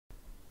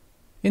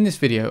In this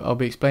video, I'll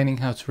be explaining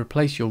how to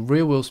replace your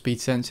rear wheel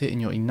speed sensor in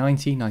your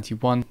E90,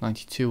 91,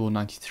 92 or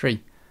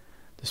 93.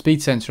 The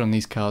speed sensor on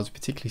these cars is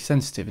particularly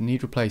sensitive and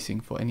need replacing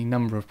for any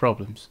number of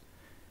problems.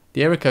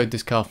 The error code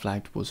this car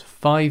flagged was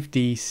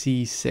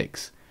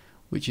 5DC6,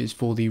 which is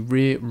for the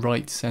rear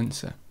right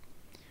sensor.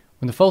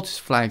 When the fault is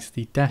flagged,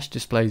 the dash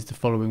displays the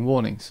following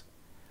warnings.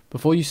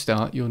 Before you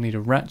start, you'll need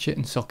a ratchet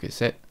and socket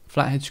set,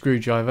 flathead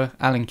screwdriver,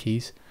 Allen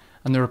keys,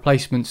 and the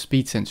replacement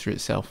speed sensor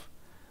itself.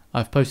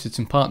 I've posted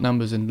some part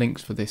numbers and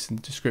links for this in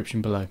the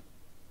description below.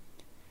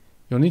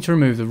 You'll need to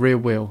remove the rear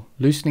wheel,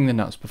 loosening the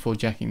nuts before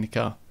jacking the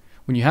car.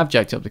 When you have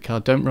jacked up the car,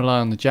 don't rely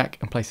on the jack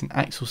and place an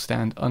axle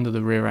stand under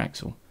the rear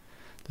axle.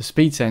 The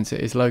speed sensor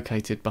is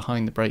located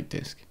behind the brake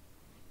disc.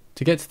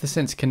 To get to the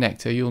sensor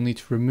connector, you'll need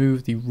to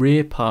remove the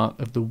rear part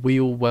of the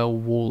wheel well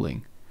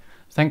walling.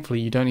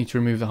 Thankfully, you don't need to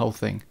remove the whole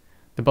thing.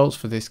 The bolts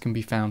for this can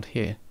be found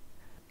here.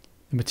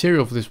 The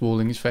material for this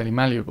walling is fairly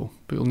malleable,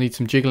 but you'll need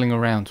some jiggling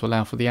around to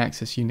allow for the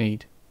access you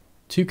need.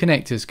 Two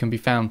connectors can be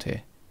found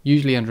here,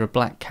 usually under a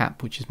black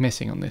cap which is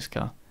missing on this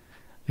car.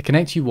 The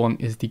connector you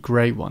want is the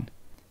grey one.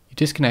 You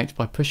disconnect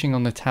by pushing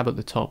on the tab at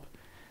the top.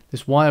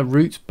 This wire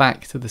routes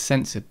back to the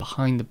sensor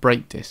behind the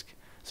brake disc,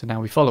 so now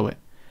we follow it,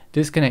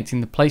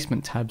 disconnecting the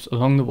placement tabs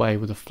along the way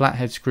with a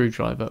flathead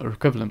screwdriver or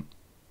equivalent.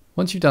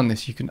 Once you've done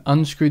this, you can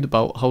unscrew the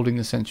bolt holding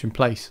the sensor in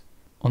place.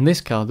 On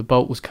this car, the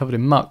bolt was covered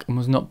in muck and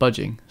was not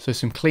budging, so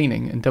some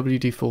cleaning and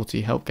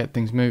WD-40 helped get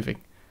things moving.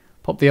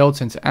 Pop the old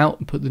sensor out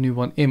and put the new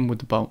one in with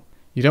the bolt.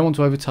 You don't want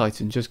to over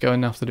tighten, just go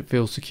enough that it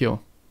feels secure.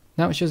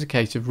 Now it's just a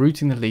case of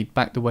routing the lead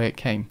back the way it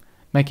came,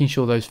 making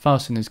sure those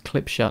fasteners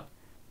clip shut.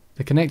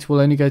 The connector will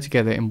only go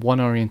together in one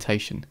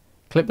orientation.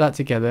 Clip that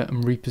together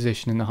and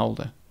reposition in the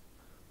holder.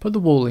 Put the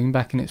walling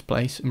back in its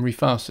place and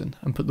refasten,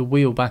 and put the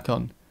wheel back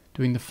on,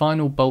 doing the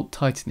final bolt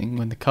tightening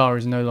when the car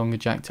is no longer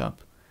jacked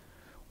up.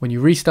 When you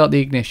restart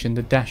the ignition,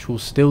 the dash will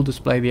still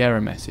display the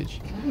error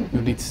message.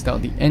 You'll need to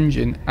start the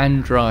engine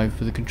and drive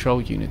for the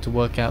control unit to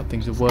work out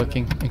things are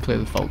working and clear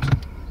the fault.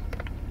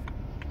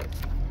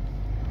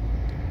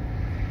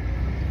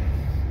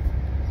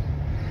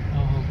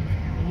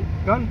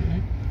 Gone?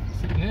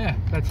 Yeah.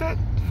 That's it.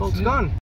 Fault's gone.